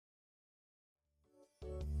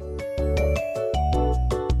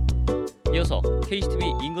이어서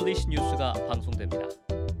KCTV 잉글리시 뉴스가 방송됩니다.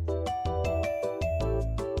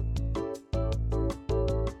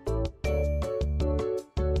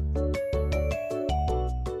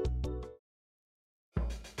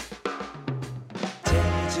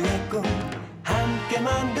 제주의 꿈 함께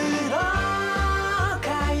만들어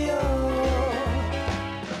가요.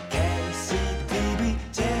 KCTV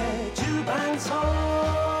제주 방송.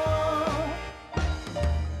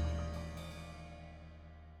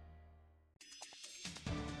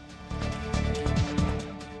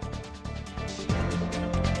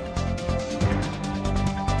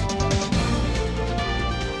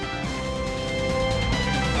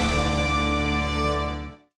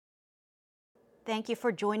 Thank you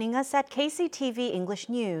for joining us at KCTV English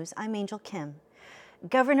News. I'm Angel Kim.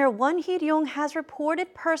 Governor Won Hee-ryong has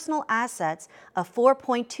reported personal assets of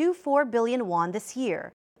 4.24 billion won this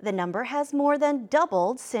year. The number has more than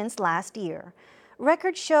doubled since last year.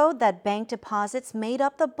 Records showed that bank deposits made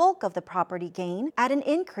up the bulk of the property gain at an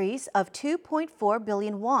increase of 2.4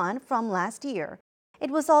 billion won from last year.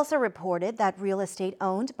 It was also reported that real estate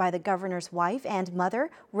owned by the governor's wife and mother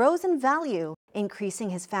rose in value, increasing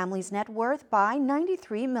his family's net worth by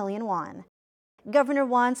 93 million won. Governor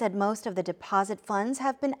Won said most of the deposit funds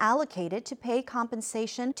have been allocated to pay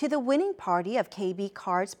compensation to the winning party of KB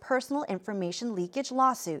Card's personal information leakage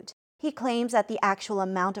lawsuit. He claims that the actual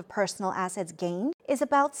amount of personal assets gained is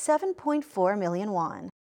about 7.4 million won.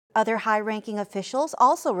 Other high-ranking officials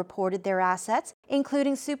also reported their assets,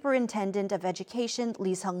 including Superintendent of Education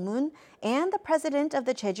Lee Sung-moon and the President of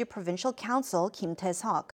the Jeju Provincial Council Kim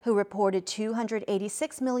Tae-seok, who reported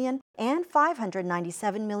 286 million and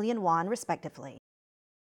 597 million won respectively.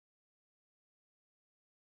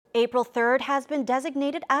 April 3rd has been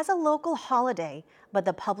designated as a local holiday, but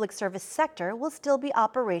the public service sector will still be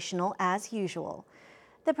operational as usual.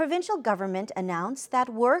 The provincial government announced that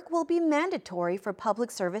work will be mandatory for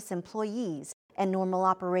public service employees, and normal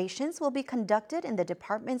operations will be conducted in the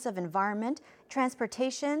departments of Environment,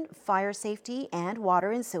 Transportation, Fire Safety, and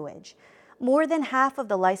Water and Sewage. More than half of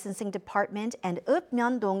the licensing department and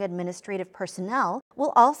Upmyeondong administrative personnel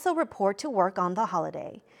will also report to work on the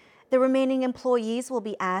holiday. The remaining employees will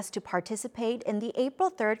be asked to participate in the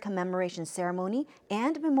April 3rd commemoration ceremony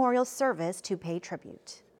and memorial service to pay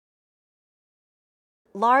tribute.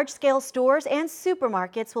 Large-scale stores and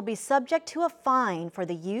supermarkets will be subject to a fine for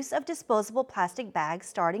the use of disposable plastic bags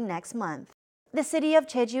starting next month. The city of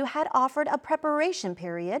Jeju had offered a preparation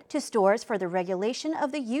period to stores for the regulation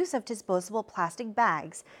of the use of disposable plastic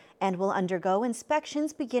bags and will undergo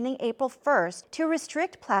inspections beginning April 1st to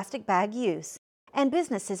restrict plastic bag use. And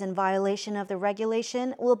businesses in violation of the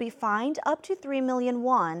regulation will be fined up to 3 million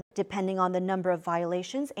won, depending on the number of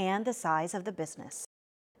violations and the size of the business.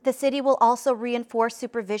 The city will also reinforce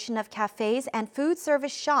supervision of cafes and food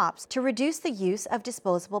service shops to reduce the use of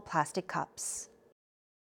disposable plastic cups.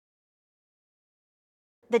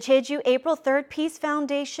 The Jeju April 3rd Peace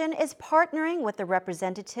Foundation is partnering with the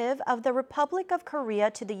representative of the Republic of Korea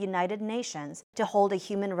to the United Nations to hold a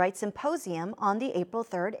human rights symposium on the April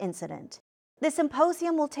 3rd incident. The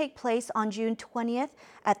symposium will take place on June 20th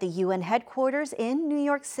at the UN headquarters in New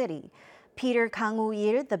York City. Peter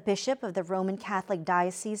Kang-woo-il, the Bishop of the Roman Catholic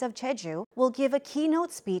Diocese of Jeju, will give a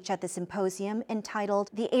keynote speech at the symposium entitled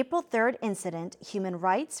The April 3rd Incident, Human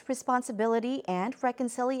Rights, Responsibility, and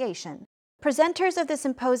Reconciliation. Presenters of the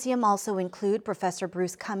symposium also include Professor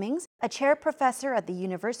Bruce Cummings, a chair professor at the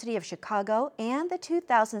University of Chicago and the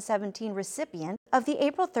 2017 recipient of the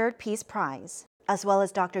April 3rd Peace Prize, as well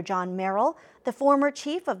as Dr. John Merrill, the former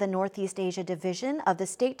chief of the Northeast Asia Division of the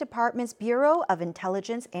State Department's Bureau of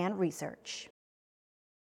Intelligence and Research.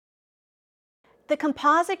 The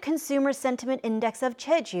Composite Consumer Sentiment Index of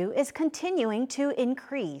Jeju is continuing to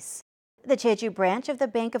increase. The Jeju branch of the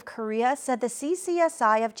Bank of Korea said the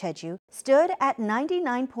CCSI of Jeju stood at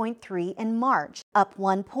 99.3 in March, up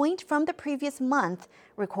 1 point from the previous month,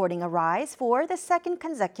 recording a rise for the second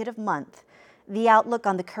consecutive month. The outlook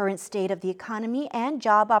on the current state of the economy and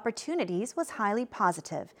job opportunities was highly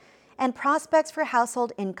positive, and prospects for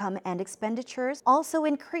household income and expenditures also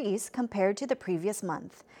increased compared to the previous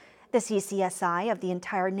month. The CCSI of the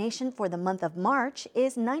entire nation for the month of March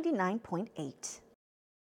is 99.8.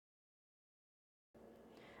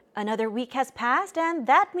 Another week has passed, and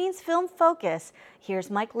that means Film Focus. Here's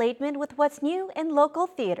Mike Laidman with what's new in local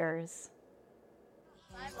theaters.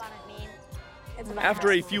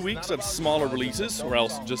 After a few weeks of smaller releases, or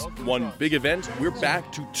else just one big event, we're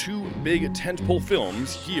back to two big tentpole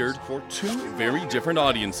films geared for two very different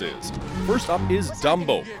audiences. First up is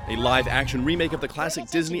Dumbo, a live-action remake of the classic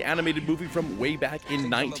Disney animated movie from way back in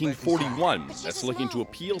 1941 that's looking to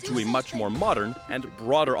appeal to a much more modern and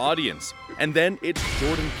broader audience. And then it's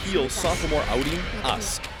Jordan Peele's sophomore outing,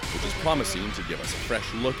 Us, which is promising to give us a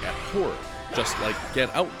fresh look at horror, just like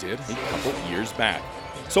Get Out did a couple years back.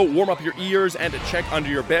 So warm up your ears and check under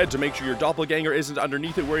your bed to make sure your doppelganger isn't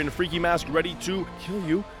underneath it wearing a freaky mask ready to kill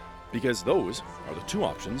you, because those are the two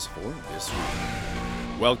options for this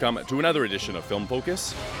week. Welcome to another edition of Film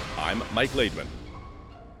Focus. I'm Mike Laidman.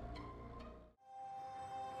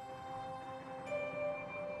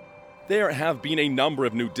 There have been a number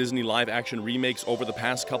of new Disney live-action remakes over the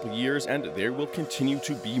past couple years, and there will continue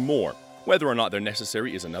to be more. Whether or not they're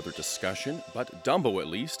necessary is another discussion, but Dumbo at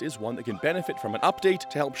least is one that can benefit from an update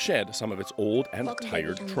to help shed some of its old and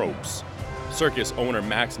tired tropes. Circus owner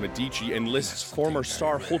Max Medici enlists former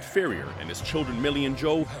star Holt Ferrier and his children Millie and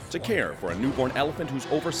Joe to care for a newborn elephant whose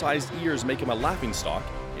oversized ears make him a laughingstock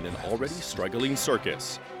in an already struggling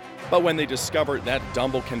circus. But when they discover that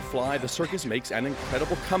Dumbo can fly, the circus makes an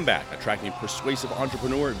incredible comeback, attracting persuasive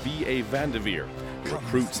entrepreneur V.A. Vanderveer, who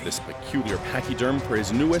recruits this peculiar pachyderm for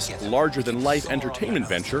his newest, larger-than-life entertainment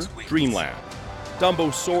venture, Dreamland.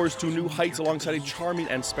 Dumbo soars to new heights alongside a charming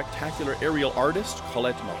and spectacular aerial artist,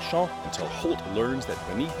 Colette Marchand, until Holt learns that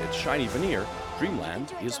beneath its shiny veneer,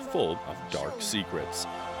 Dreamland is full of dark secrets.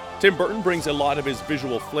 Tim Burton brings a lot of his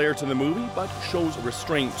visual flair to the movie, but shows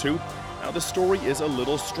restraint too. Now, the story is a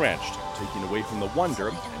little stretched, taking away from the wonder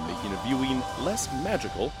and making a viewing less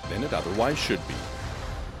magical than it otherwise should be.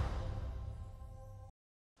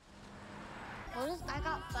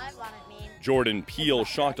 Jordan Peele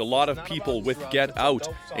shocked a lot of people with Get Out,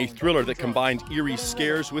 a thriller that combined eerie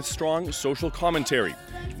scares with strong social commentary.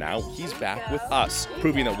 Now he's back with Us,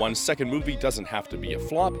 proving that one second movie doesn't have to be a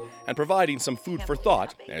flop, and providing some food for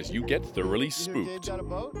thought as you get thoroughly spooked.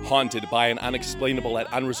 Haunted by an unexplainable and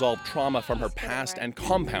unresolved trauma from her past and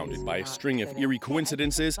compounded by a string of eerie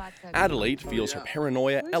coincidences, Adelaide feels her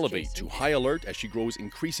paranoia elevate to high alert as she grows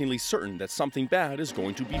increasingly certain that something bad is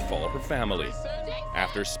going to befall her family.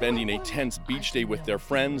 After spending a tense beach day with their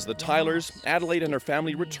friends, the Tylers, Adelaide and her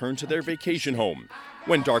family return to their vacation home.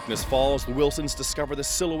 When darkness falls, the Wilsons discover the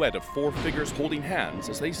silhouette of four figures holding hands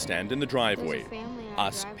as they stand in the driveway.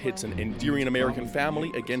 Us pits an endearing American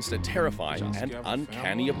family against a terrifying and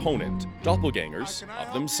uncanny opponent, doppelgangers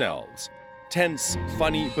of themselves. Tense,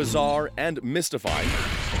 funny, bizarre, and mystifying,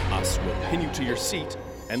 Us will pin you to your seat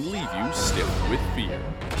and leave you stiff with fear.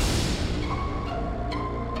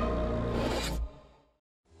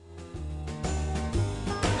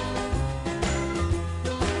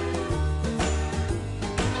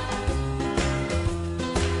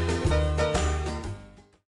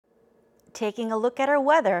 Taking a look at our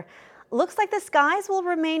weather, looks like the skies will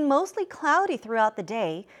remain mostly cloudy throughout the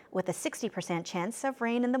day with a 60% chance of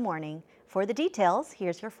rain in the morning. For the details,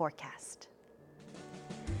 here's your forecast.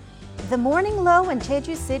 The morning low in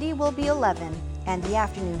Jeju City will be 11 and the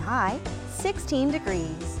afternoon high 16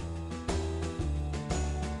 degrees.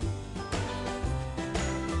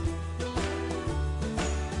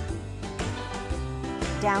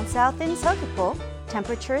 Down south in Seogwipo,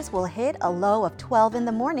 temperatures will hit a low of 12 in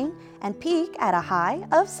the morning and peak at a high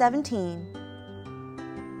of 17.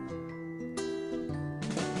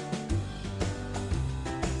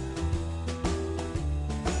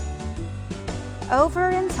 Over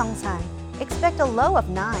in Seongsan, expect a low of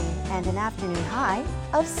 9 and an afternoon high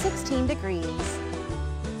of 16 degrees.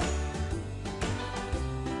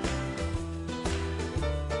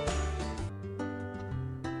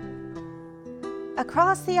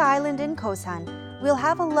 Across the island in Kosan, we'll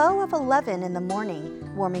have a low of 11 in the morning,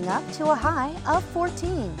 warming up to a high of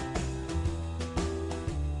 14.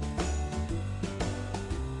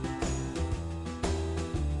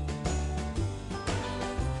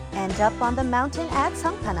 And up on the mountain at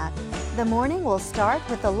Songpanak, the morning will start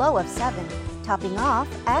with a low of 7, topping off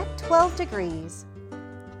at 12 degrees.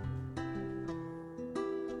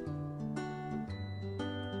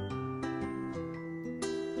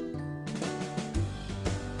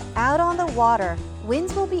 Out on the water,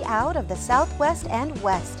 winds will be out of the southwest and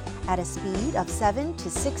west at a speed of 7 to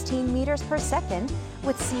 16 meters per second,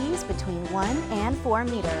 with seas between 1 and 4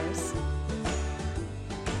 meters.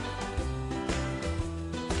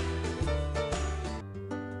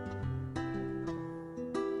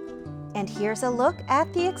 And here's a look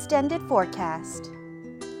at the extended forecast.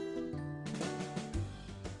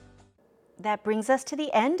 That brings us to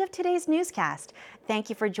the end of today's newscast. Thank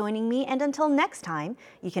you for joining me, and until next time,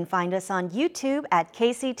 you can find us on YouTube at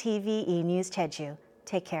KCTV News Jeju.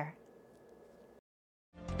 Take care.